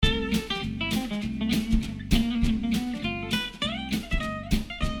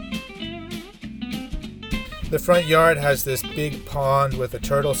the front yard has this big pond with a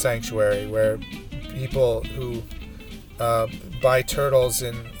turtle sanctuary where people who buy turtles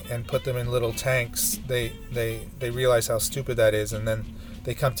and put them in little tanks, they realize how stupid that is, and then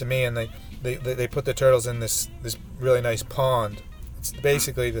they come to me and they put the turtles in this really nice pond. It's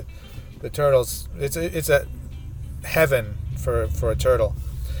basically the turtles. It's a heaven for a turtle.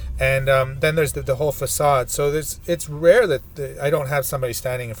 And then there's the whole facade. So it's rare that I don't have somebody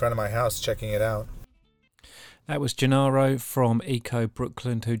standing in front of my house checking it out. That was Gennaro from Eco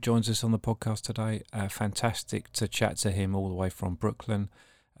Brooklyn, who joins us on the podcast today. Fantastic to chat to him all the way from Brooklyn.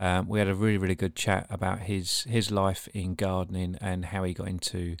 We had a really, really good chat about his life in gardening and how he got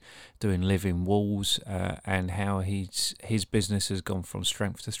into doing living walls, and how his business has gone from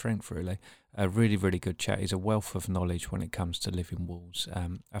strength to strength, really. A really, really good chat. He's a wealth of knowledge when it comes to living walls.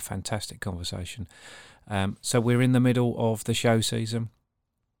 A fantastic conversation. So we're in the middle of the show season.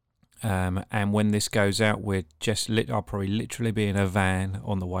 And when this goes out, I'll probably literally be in a van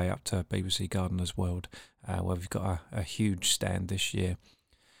on the way up to BBC Gardeners World, where we've got a huge stand this year.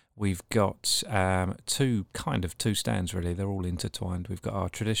 We've got two stands, really. They're all intertwined. We've got our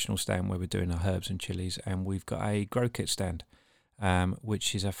traditional stand where we're doing our herbs and chilies, and we've got a grow kit stand,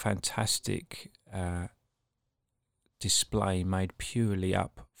 which is a fantastic display made purely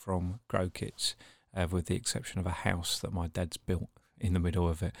up from grow kits, with the exception of a house that my dad's built in the middle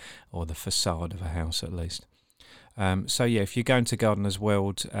of it, or the facade of a house at least. So yeah, if you're going to Gardener's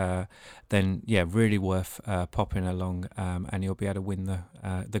World, then yeah, really worth popping along, and you'll be able to win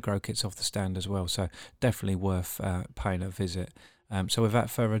the grow kits off the stand as well. So definitely worth paying a visit. So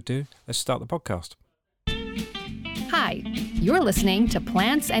without further ado, let's start the podcast. Hi, you're listening to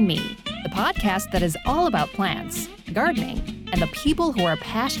Plants and Me, the podcast that is all about plants, gardening, and the people who are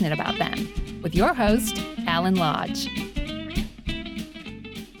passionate about them, with your host, Alan Lodge.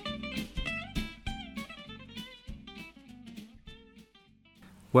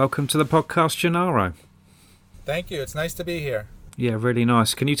 Welcome to the podcast, Gennaro. Thank you. It's nice to be here. Yeah, really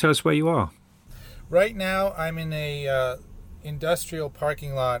nice. Can you tell us where you are? Right now, I'm in a industrial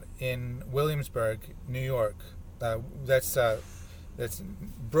parking lot in Williamsburg, New York. That's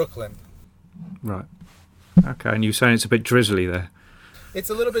Brooklyn. Right. Okay, and you're saying it's a bit drizzly there? It's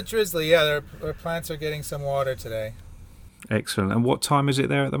a little bit drizzly, yeah. Our plants are getting some water today. Excellent. And what time is it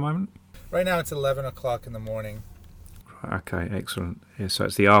there at the moment? Right now, it's 11 o'clock in the morning. Okay, excellent. Yeah, so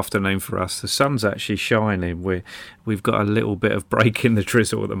it's the afternoon for us. The sun's actually shining. We've got a little bit of break in the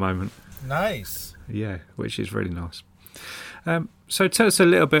drizzle at the moment. Nice. Yeah, which is really nice. So tell us a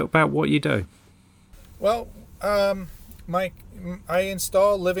little bit about what you do. Well, I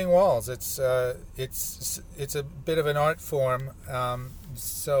install living walls. It's a bit of an art form.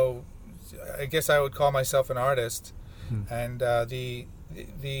 So I guess I would call myself an artist. And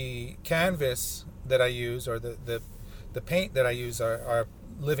the canvas that I use, or the paint that I use, are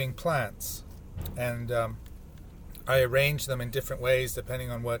living plants, and I arrange them in different ways depending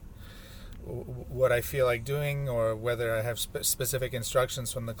on what I feel like doing, or whether I have specific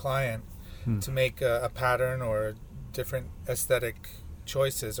instructions from the client to make a pattern, or different aesthetic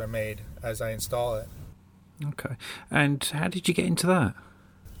choices are made as I install it. Okay, and how did you get into that?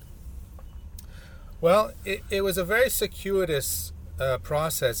 Well, it was a very circuitous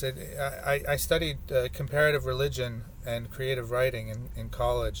process. I studied comparative religion and creative writing in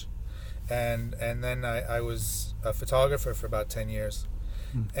college, and then I was a photographer for about 10 years.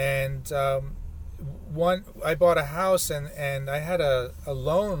 And I bought a house, and I had a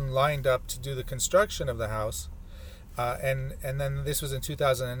loan lined up to do the construction of the house, and then this was in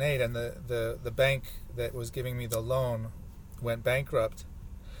 2008, and the bank that was giving me the loan went bankrupt,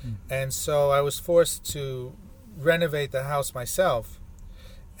 and so I was forced to renovate the house myself.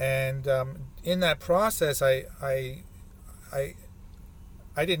 And in that process, I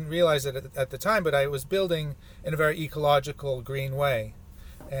didn't realize it at the time, but I was building in a very ecological, green way.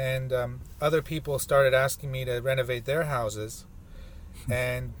 And other people started asking me to renovate their houses.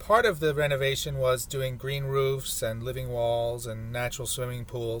 And part of the renovation was doing green roofs and living walls and natural swimming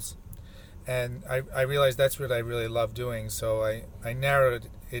pools. And I realized that's what I really love doing. So I narrowed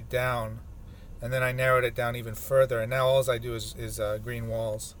it down. And then I narrowed it down even further, and now all I do is green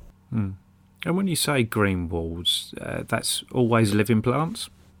walls. And when you say green walls, that's always living plants?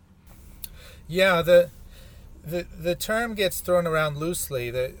 Yeah, the term gets thrown around loosely.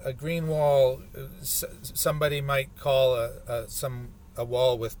 A green wall, somebody might call a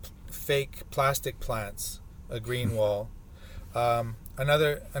wall with fake plastic plants a green wall.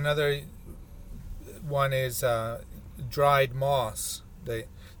 Another one is dried moss.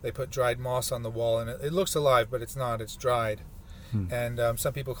 They put dried moss on the wall, and it looks alive, but it's not. It's dried. And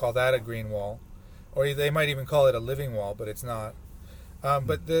some people call that a green wall. or they might even call it a living wall, but it's not.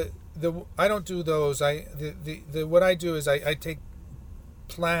 But the I don't do those. What I do is I take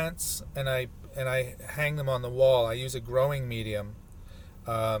plants and I hang them on the wall. I use a growing medium.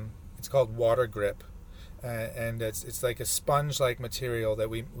 It's called water grip, and it's like a sponge-like material that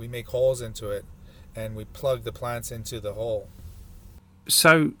we make holes into it, and we plug the plants into the hole.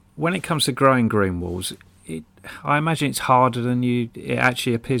 So when it comes to growing green walls, I imagine it's harder than it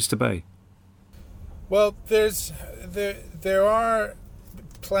actually appears to be. Well, there are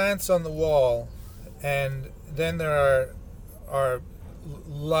plants on the wall, and then there are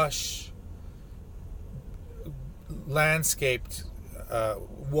lush landscaped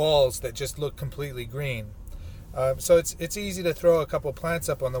walls that just look completely green. So it's easy to throw a couple plants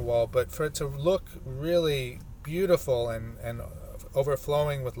up on the wall, but for it to look really beautiful and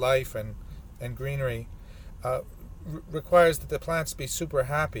overflowing with life and greenery requires that the plants be super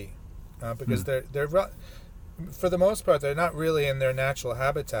happy, because they're for the most part they're not really in their natural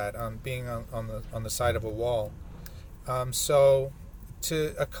habitat, being on the side of a wall. So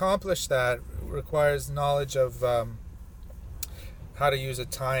to accomplish that requires knowledge of how to use a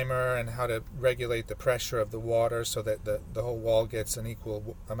timer and how to regulate the pressure of the water so that the whole wall gets an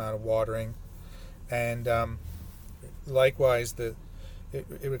equal amount of watering. And likewise, it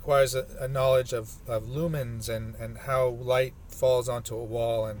requires a knowledge of lumens and how light falls onto a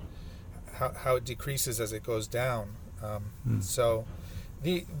wall and how it decreases as it goes down. So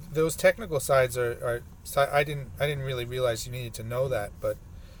those technical sides are I didn't really realize you needed to know that, but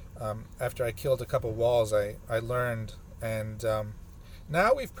after I killed a couple walls, I learned, and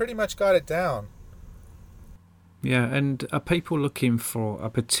now we've pretty much got it down. Yeah, and are people looking for a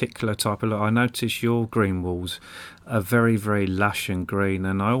particular type of look? I notice your green walls are very, very lush and green,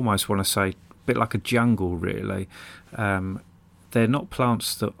 and I almost want to say a bit like a jungle, really. They're not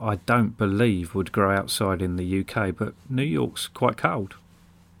plants that I don't believe would grow outside in the UK, but New York's quite cold.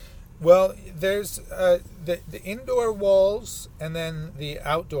 Well, there's the indoor walls and then the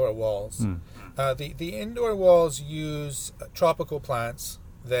outdoor walls. The indoor walls use tropical plants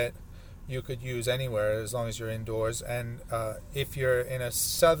that you could use anywhere as long as you're indoors. And if you're in a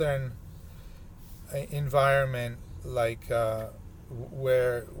southern environment, like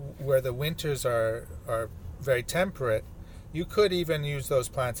where the winters are very temperate, you could even use those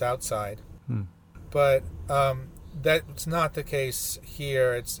plants outside. But that's not the case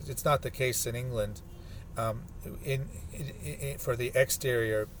here. It's not the case in England. For the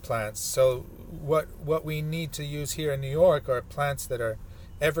exterior plants. So what we need to use here in New York are plants that are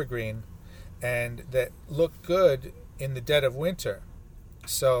evergreen and that look good in the dead of winter.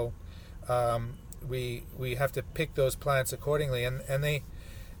 So we have to pick those plants accordingly. And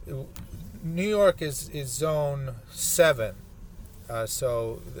New York is zone 7.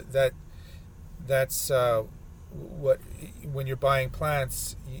 So that's what, when you're buying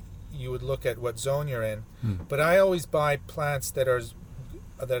plants, you would look at what zone you're in. But I always buy plants that are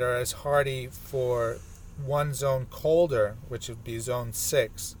as hardy for one zone colder, which would be zone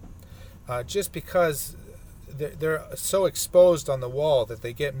 6, just because they're so exposed on the wall that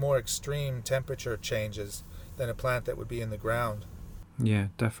they get more extreme temperature changes than a plant that would be in the ground. Yeah,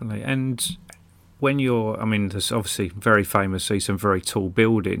 definitely. And when there's obviously very famously some very tall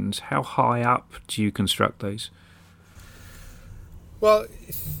buildings. How high up do you construct these? Well,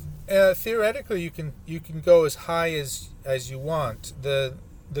 theoretically, you can go as high as you want. The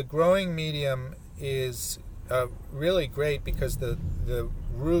growing medium is really great because the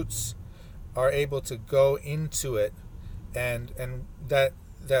roots are able to go into it, and that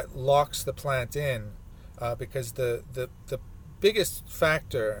locks the plant in, because the biggest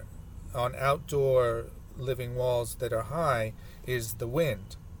factor on outdoor living walls that are high is the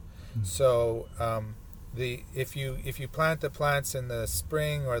wind. So if you plant the plants in the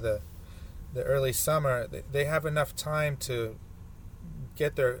spring or the early summer, they have enough time to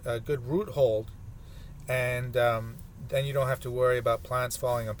get their good root hold, and then you don't have to worry about plants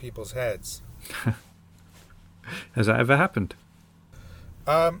falling on people's heads. Has that ever happened?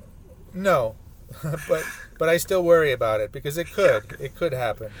 No, but I still worry about it because it could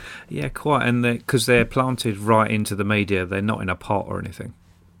happen. Yeah, quite, and because they're planted right into the media, they're not in a pot or anything.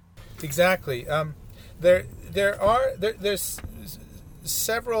 Exactly. There's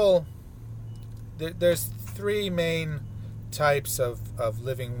several. There's 3 main types of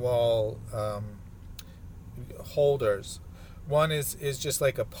living wall holders. One is just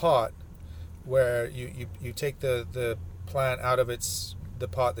like a pot, where you take the plant out of the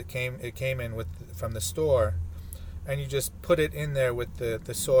pot that it came in with from the store, and you just put it in there with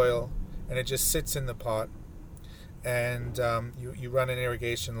the soil, and it just sits in the pot, and you run an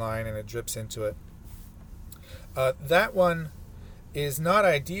irrigation line and it drips into it. That one is not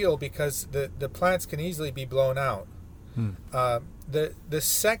ideal because the plants can easily be blown out. The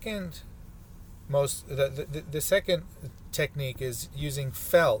second the second technique is using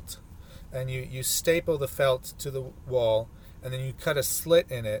felt, and you staple the felt to the wall, and then you cut a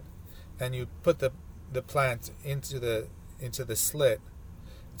slit in it, and you put the plant into the slit.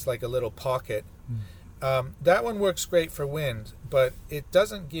 It's like a little pocket. That one works great for wind, but it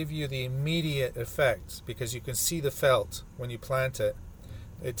doesn't give you the immediate effects because you can see the felt when you plant it.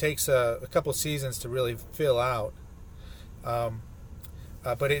 It takes a couple seasons to really fill out.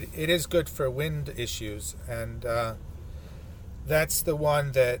 But it is good for wind issues, and that's the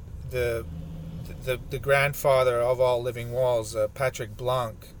one that the grandfather of all living walls, Patrick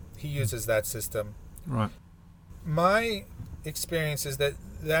Blanc, he uses that system. Right. My Experience is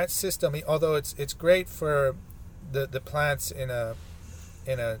that system, although it's great for the plants in a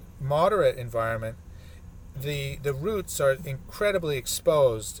moderate environment, the roots are incredibly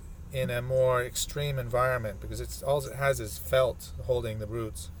exposed in a more extreme environment because it's all it has is felt holding the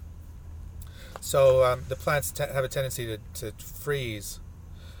roots. So the plants have a tendency to freeze.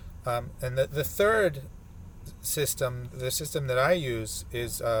 And the third system, the system that I use,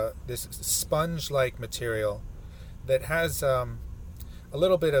 is this sponge-like material that has a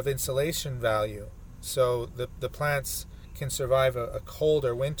little bit of insulation value, so the plants can survive a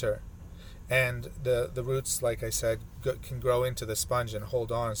colder winter, and the roots, like I said, can grow into the sponge and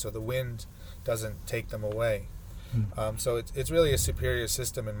hold on, so the wind doesn't take them away. So it's really a superior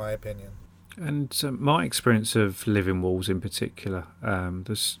system in my opinion. And my experience of living walls in particular,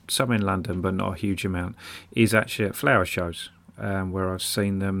 there's some in London but not a huge amount, is actually at flower shows. Where I've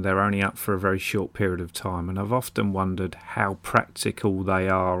seen them, they're only up for a very short period of time, and I've often wondered how practical they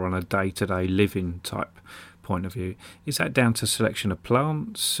are on a day-to-day living type point of view. Is that down to selection of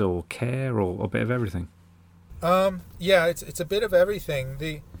plants or care or a bit of everything? Yeah, it's a bit of everything.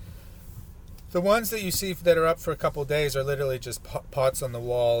 The ones that you see that are up for a couple of days are literally just pots on the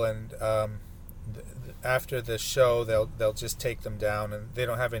wall, and after the show they'll just take them down, and they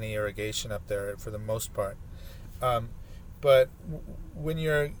don't have any irrigation up there for the most part. But when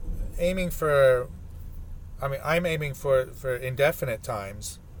you're aiming for, I'm aiming for indefinite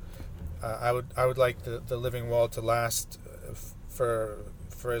times. I would like the living wall to last for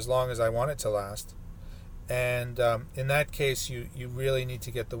as long as I want it to last. And in that case, you really need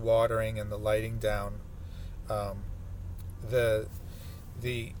to get the watering and the lighting down.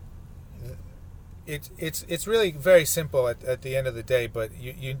 It's really very simple at the end of the day, but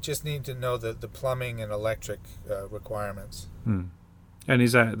you just need to know the plumbing and electric requirements. And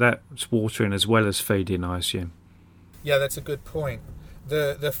is that's watering as well as feeding, I assume? Yeah, that's a good point.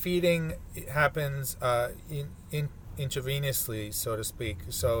 The feeding happens intravenously, so to speak.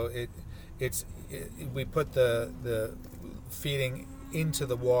 So we put the feeding into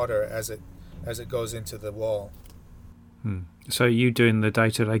the water as it goes into the wall. So are you doing the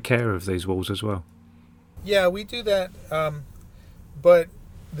day-to-day care of these walls as well? Yeah, we do that. But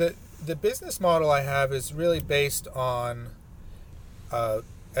the business model I have is really based on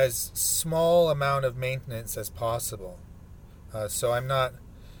as small amount of maintenance as possible. So I'm not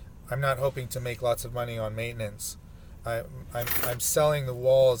hoping to make lots of money on maintenance. I'm selling the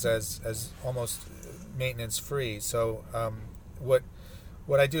walls as almost maintenance free. So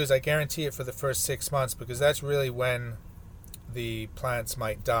what I do is I guarantee it for the first 6 months, because that's really when the plants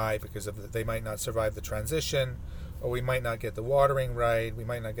might die, because they might not survive the transition, or we might not get the watering right, we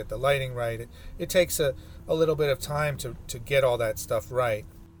might not get the lighting right. It takes a little bit of time to get all that stuff right.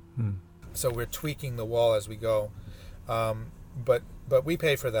 So we're tweaking the wall as we go. But we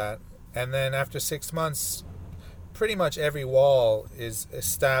pay for that. And then after 6 months, pretty much every wall is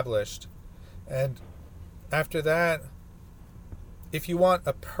established. And after that, if you want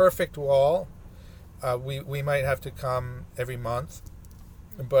a perfect wall, we might have to come every month.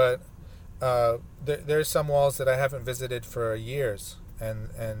 But there's some walls that I haven't visited for years, and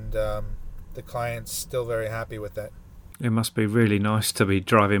the client's still very happy with that. It must be really nice to be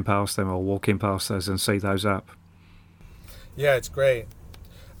driving past them or walking past those and see those up. Yeah, it's great.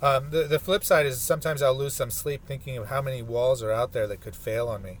 The flip side is sometimes I'll lose some sleep thinking of how many walls are out there that could fail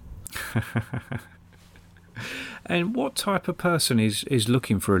on me. And what type of person is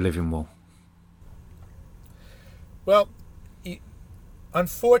looking for a living wall? Well,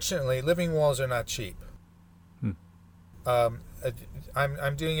 unfortunately, living walls are not cheap.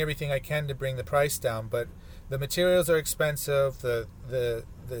 I'm doing everything I can to bring the price down, but the materials are expensive. The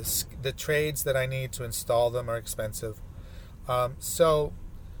trades that I need to install them are expensive. So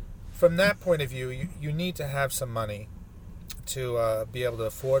from that point of view, you need to have some money to be able to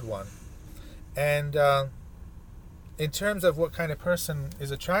afford one. And in terms of what kind of person is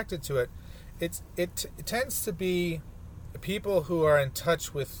attracted to it, it tends to be people who are in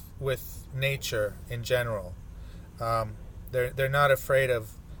touch with nature in general. They're not afraid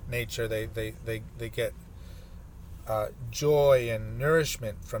of nature. They get joy and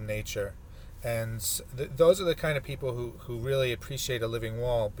nourishment from nature, and those are the kind of people who really appreciate a living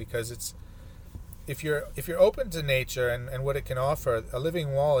wall, because it's if you're open to nature and what it can offer, a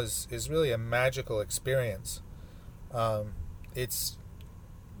living wall is really a magical experience.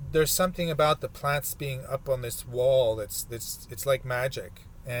 There's something about the plants being up on this wall it's like magic,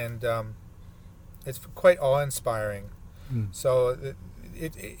 and it's quite awe-inspiring. So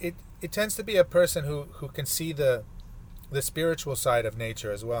it tends to be a person who can see the spiritual side of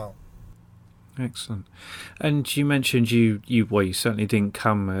nature as well. Excellent. And you mentioned you certainly didn't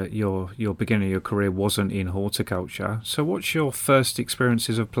come, your beginning of your career wasn't in horticulture. So what's your first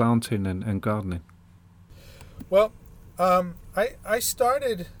experiences of planting and gardening? Well, I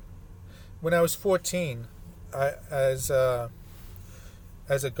started when I was 14 as a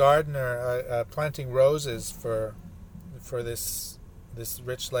gardener, planting roses for this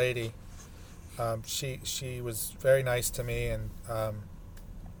rich lady. She was very nice to me, and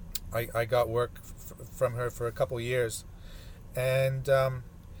I got work from her for a couple years. And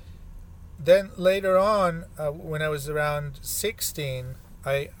then later on, when I was around 16,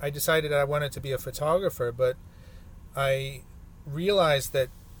 I decided I wanted to be a photographer, but I realized that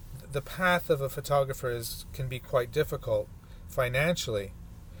the path of a photographer can be quite difficult financially.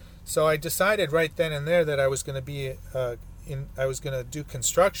 So I decided right then and there that I was going to do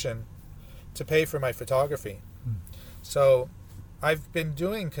construction to pay for my photography. So I've been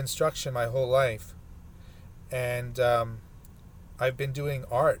doing construction my whole life, and I've been doing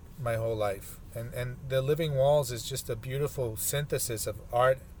art my whole life, and the Living Walls is just a beautiful synthesis of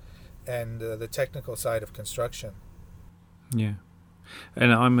art and the technical side of construction. Yeah.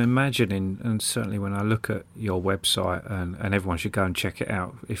 And I'm imagining, and certainly when I look at your website, and everyone should go and check it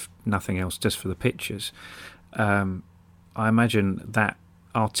out, if nothing else, just for the pictures, I imagine that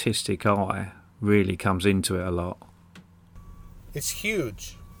artistic eye really comes into it a lot. It's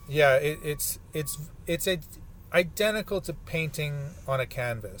huge. Yeah, it's identical to painting on a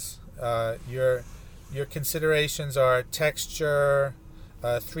canvas. Your considerations are texture,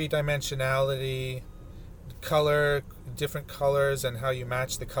 three-dimensionality, color, different colors, and how you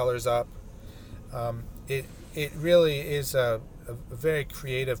match the colors up. It really is a very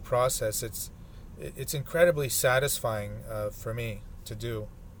creative process. It's incredibly satisfying for me to do.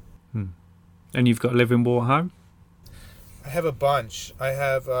 And you've got a living wall at home? I have a bunch. I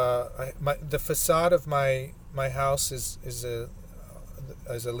have the facade of my house is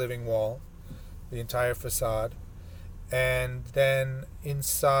a living wall, the entire facade, and then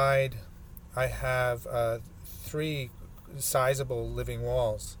inside I have 3 sizable living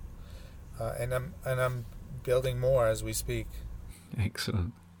walls, and I'm building more as we speak.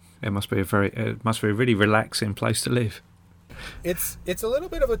 Excellent. It must be a really relaxing place to live. It's a little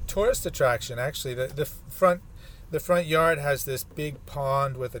bit of a tourist attraction, actually. The front yard has this big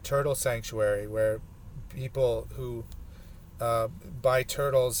pond with a turtle sanctuary where people who buy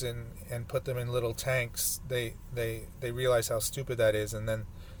turtles and put them in little tanks, they realize how stupid that is, and then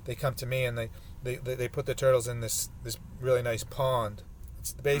they come to me and they put the turtles in this really nice pond.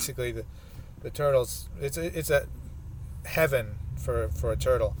 It's basically the turtles. It's a heaven for a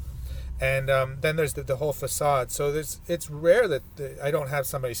turtle. And then there's the whole facade. So it's rare that I don't have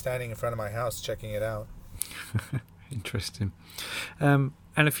somebody standing in front of my house checking it out. Interesting.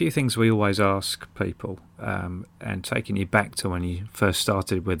 And a few things we always ask people, and taking you back to when you first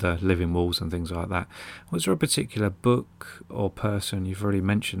started with the living walls and things like that, was there a particular book or person, you've already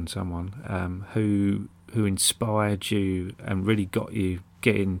mentioned someone, who inspired you and really got you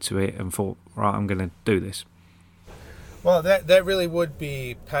get into it and thought, right, I'm going to do this? Well, that really would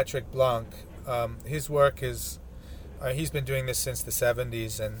be Patrick Blanc. His work is, he's been doing this since the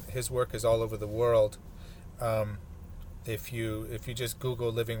 70s, and his work is all over the world. If you just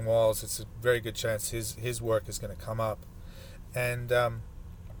Google living walls, it's a very good chance his work is going to come up. And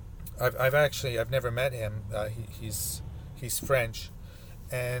I've never met him. He's French,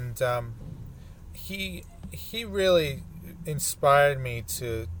 and he really inspired me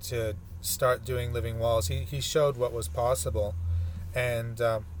to start doing living walls. He showed what was possible, and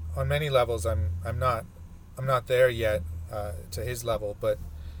on many levels I'm not there yet to his level, but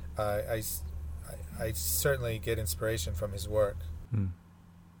I certainly get inspiration from his work.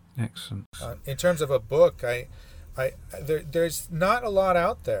 Excellent. In terms of a book, there's not a lot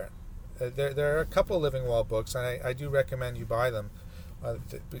out there. There are a couple of living wall books, and I do recommend you buy them.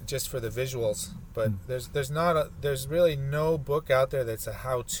 just for the visuals. But there's really no book out there that's a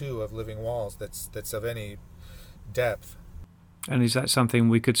how-to of living walls that's of any depth. And is that something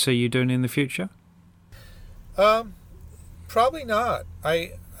we could see you doing in the future? Probably not.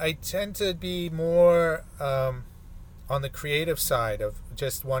 I tend to be more on the creative side of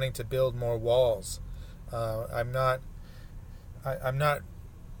just wanting to build more walls. I'm not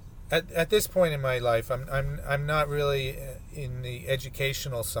at this point in my life. I'm not really in the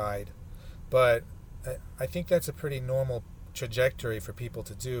educational side, but I think that's a pretty normal trajectory for people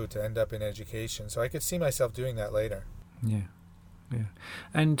to do, to end up in education. So I could see myself doing that later. Yeah.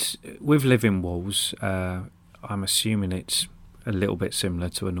 And with living walls, I'm assuming it's a little bit similar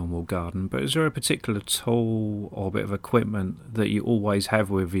to a normal garden, but is there a particular tool or bit of equipment that you always have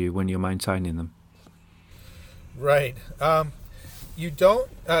with you when you're maintaining them? Right. You don't,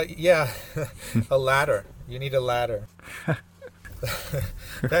 a ladder. You need a ladder.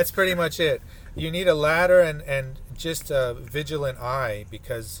 That's pretty much it. You need a ladder and just a vigilant eye,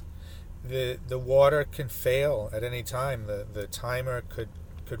 because the water can fail at any time. The timer could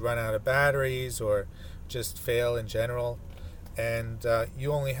run out of batteries or just fail in general, and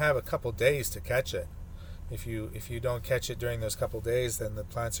you only have a couple days to catch it. If you don't catch it during those couple days, then the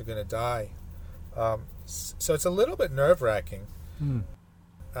plants are going to die. So it's a little bit nerve-wracking.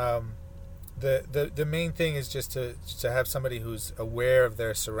 The main thing is just to have somebody who's aware of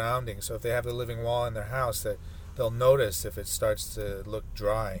their surroundings. So if they have the living wall in their house, that they'll notice if it starts to look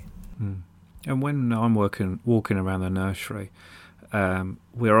dry. And when I'm walking around the nursery,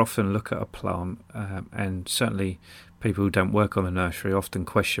 we often look at a plant, and certainly people who don't work on the nursery often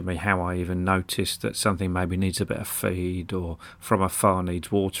question me how I even notice that something maybe needs a bit of feed or from afar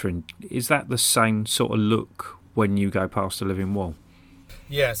needs watering. Is that the same sort of look when you go past a living wall?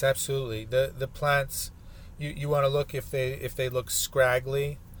 Yes, absolutely. The plants, you want to look if they look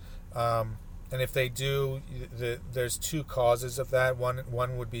scraggly, and if they do, there's two causes of that.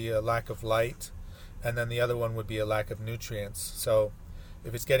 One would be a lack of light, and then the other one would be a lack of nutrients. So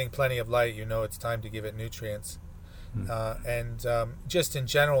if it's getting plenty of light, it's time to give it nutrients. And just in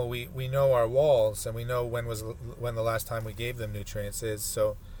general, we know our walls, and we know when the last time we gave them nutrients is.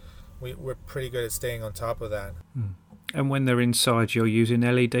 So we're pretty good at staying on top of that. And when they're inside, you're using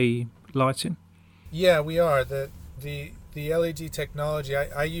LED lighting? Yeah, we are. The LED technology,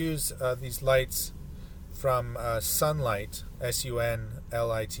 I use these lights from Sunlight,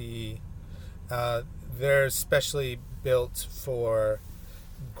 Sunlite. They're specially built for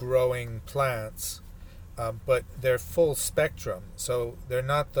growing plants, but they're full spectrum. So they're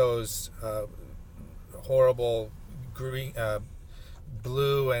not those horrible green,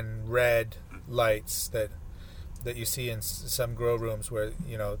 blue and red lights that you see in some grow rooms, where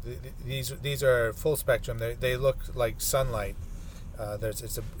these are full spectrum. They look like sunlight.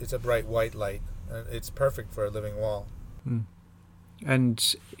 It's a bright white light. It's perfect for a living wall.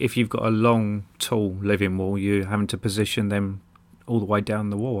 And if you've got a long, tall living wall, you're having to position them all the way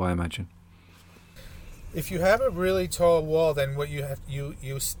down the wall, I imagine. If you have a really tall wall, then what you have you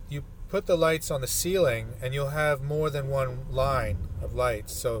put the lights on the ceiling, and you'll have more than one line of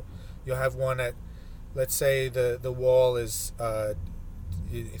lights. So you'll have one at, let's say the wall is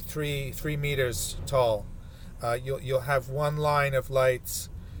 3 meters tall. You'll have one line of lights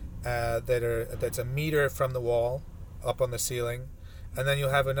that's a meter from the wall up on the ceiling, and then you'll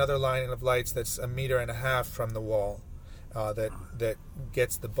have another line of lights that's 1.5 meters from the wall that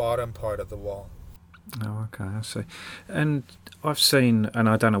gets the bottom part of the wall. Oh, okay, I see. And I've seen, and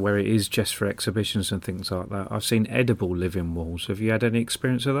I don't know where it is, just for exhibitions and things like that, I've seen edible living walls. Have you had any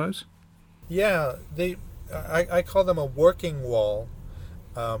experience of those? Yeah, I call them a working wall,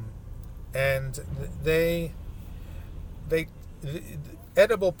 and they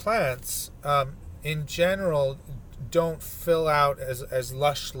edible plants in general don't fill out as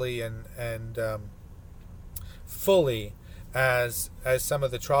lushly and fully as some of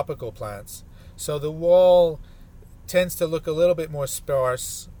the tropical plants. So the wall tends to look a little bit more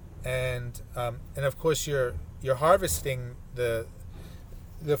sparse, and of course you're harvesting the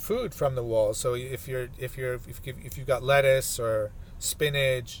food from the wall. So if you've got lettuce or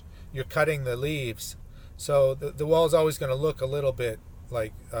spinach, you're cutting the leaves. So the wall is always going to look a little bit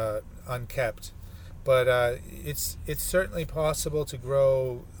like unkept. But it's certainly possible to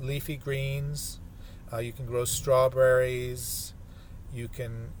grow leafy greens. You can grow strawberries. You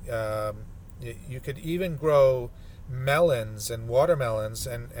could even grow melons and watermelons,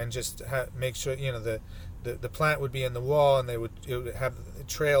 and just make sure the plant would be in the wall, and it would have a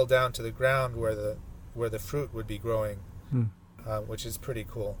trail down to the ground where the fruit would be growing, which is pretty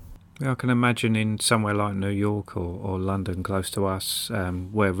cool. I can imagine in somewhere like New York or London, close to us,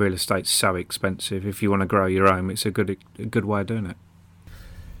 where real estate's so expensive. If you want to grow your own, it's a good way of doing it.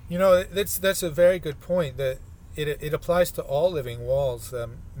 That's a very good point. That it applies to all living walls.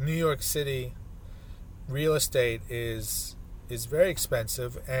 New York City real estate is very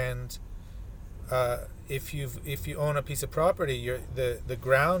expensive, and if you own a piece of property, the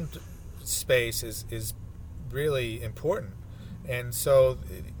ground space is really important. And so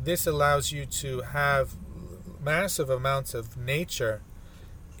this allows you to have massive amounts of nature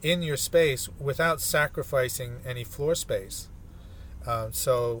in your space without sacrificing any floor space.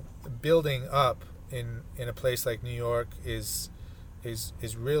 So building up in a place like New York is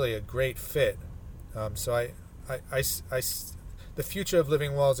really a great fit. So the future of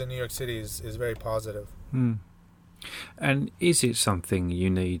living walls in New York City is very positive. And is it something you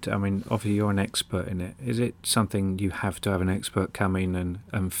need? I mean, obviously you're an expert in it. Is it something you have to have an expert come in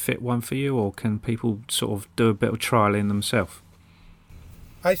and fit one for you, or can people sort of do a bit of trialing themselves?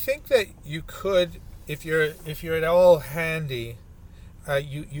 I think that you could, if you're at all handy,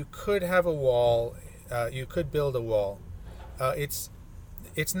 you could have a wall. You could build a wall. It's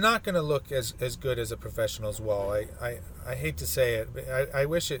not going to look as good as a professional's wall. I hate to say it. I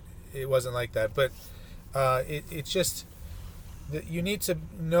wish it wasn't like that, but it's just that you need to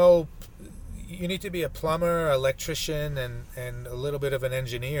know. You need to be a plumber, electrician, and a little bit of an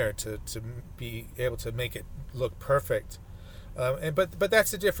engineer to be able to make it look perfect. But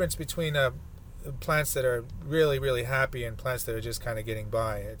that's the difference between plants that are really, really happy and plants that are just kind of getting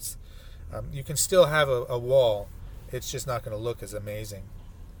by. It's you can still have a wall. It's just not going to look as amazing.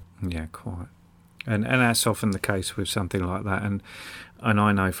 Yeah, quite. And that's often the case with something like that. And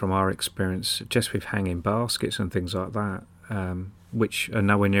I know from our experience, just with hanging baskets and things like that, which are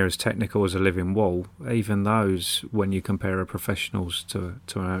nowhere near as technical as a living wall, even those, when you compare a professionals to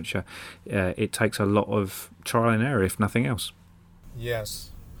an amateur, it takes a lot of trial and error, if nothing else.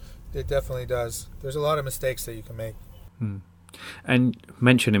 Yes, it definitely does. There's a lot of mistakes that you can make. And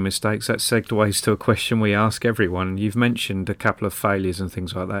mentioning mistakes, that segues to a question we ask everyone. You've mentioned a couple of failures and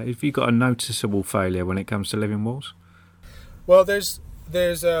things like that. Have you got a noticeable failure when it comes to living walls? Well,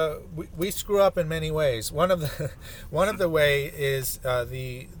 we screw up in many ways. One of the way is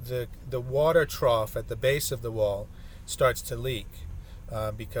the water trough at the base of the wall starts to leak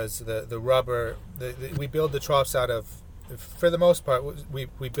because the rubber. We build the troughs out of, for the most part,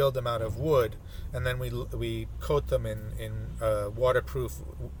 we build them out of wood, and then we coat them in waterproof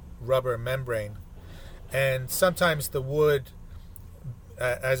rubber membrane. And sometimes the wood,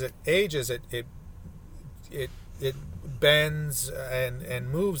 as it ages, it bends and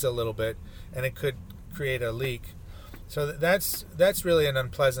moves a little bit, and it could create a leak. So that's really an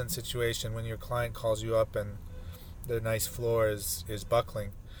unpleasant situation when your client calls you up and the nice floor is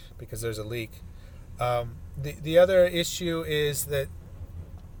buckling because there's a leak. The other issue is that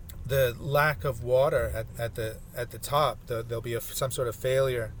the lack of water at the top. There'll be some sort of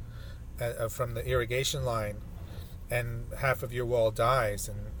failure from the irrigation line, and half of your wall dies,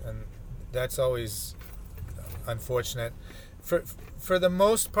 and that's always unfortunate. For the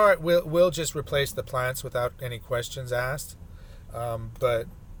most part, we'll just replace the plants without any questions asked. But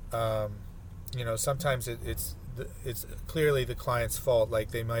sometimes it's clearly the client's fault.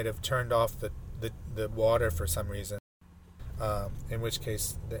 Like they might have turned off the water for some reason. In which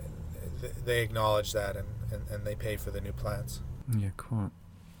case they acknowledge that and they pay for the new plants. Yeah, quite.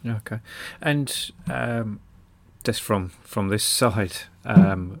 Okay. And just from this side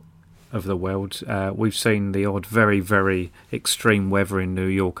of the world, we've seen the odd very, very extreme weather in New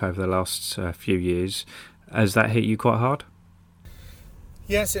York over the last few years. Has that hit you quite hard?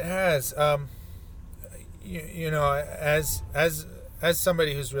 Yes, it has. As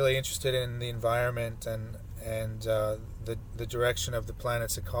somebody who's really interested in the environment and the direction of the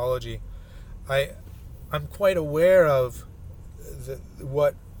planet's ecology, I'm quite aware of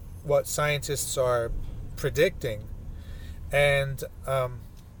what scientists are predicting, and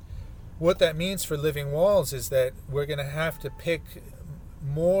what that means for living walls is that we're going to have to pick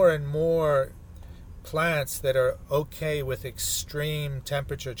more and more plants that are okay with extreme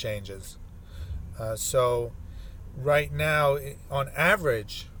temperature changes. So right now, on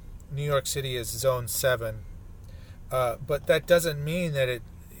average, New York City is zone 7, but that doesn't mean that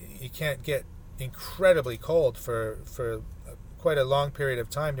you can't get incredibly cold for quite a long period of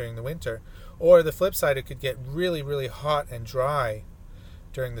time during the winter. Or the flip side, it could get really, really hot and dry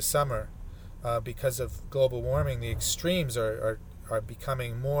during the summer. Because of global warming, the extremes are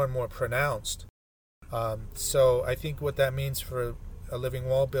becoming more and more pronounced. So I think what that means for a living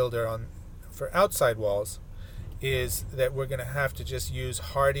wall builder for outside walls is that we're going to have to just use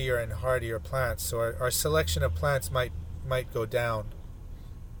hardier and hardier plants. So our selection of plants might go down.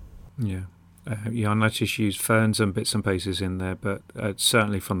 Yeah. I noticed you use ferns and bits and pieces in there, but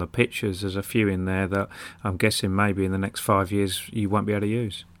certainly from the pictures, there's a few in there that I'm guessing maybe in the next 5 years you won't be able to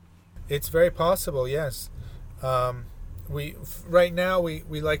use. It's very possible, yes. Right now we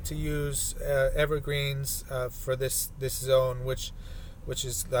like to use evergreens for this zone, which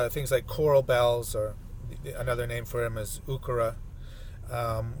is things like coral bells, or another name for them is ukara.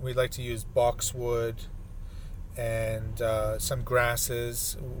 We like to use boxwood, and some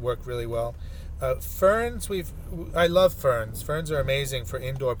grasses work really well. Ferns, I love ferns. Ferns are amazing for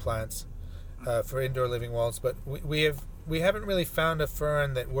indoor plants, for indoor living walls. But we haven't really found a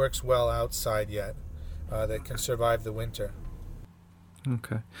fern that works well outside yet, that can survive the winter.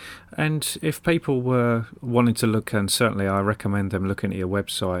 Okay. And if people were wanting to look, and certainly I recommend them looking at your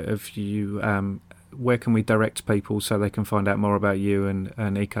website, where can we direct people so they can find out more about you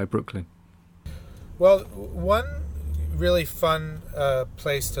and Eco Brooklyn? Well, one really fun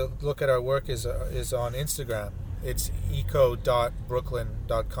place to look at our work is on Instagram. It's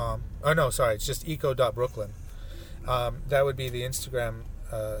eco.brooklyn.com. Oh no, sorry, it's just eco.brooklyn. That would be the Instagram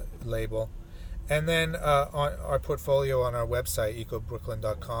label. And then on our portfolio on our website,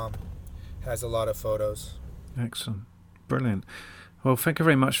 ecobrooklyn.com, has a lot of photos. Excellent. Brilliant. Well, thank you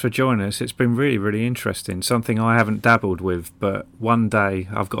very much for joining us. It's been really, really interesting. Something I haven't dabbled with, but one day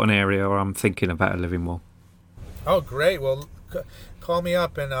I've got an area where I'm thinking about a living wall. Oh, great. Well, call me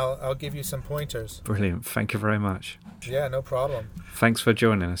up and I'll give you some pointers. Brilliant. Thank you very much. Yeah, no problem. Thanks for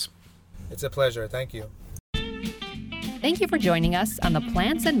joining us. It's a pleasure. Thank you. Thank you for joining us on the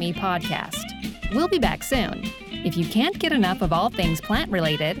Plants and Me podcast. We'll be back soon. If you can't get enough of all things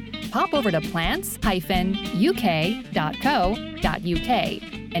plant-related, pop over to plants-uk.co.uk.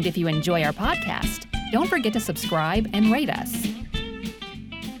 And if you enjoy our podcast, don't forget to subscribe and rate us.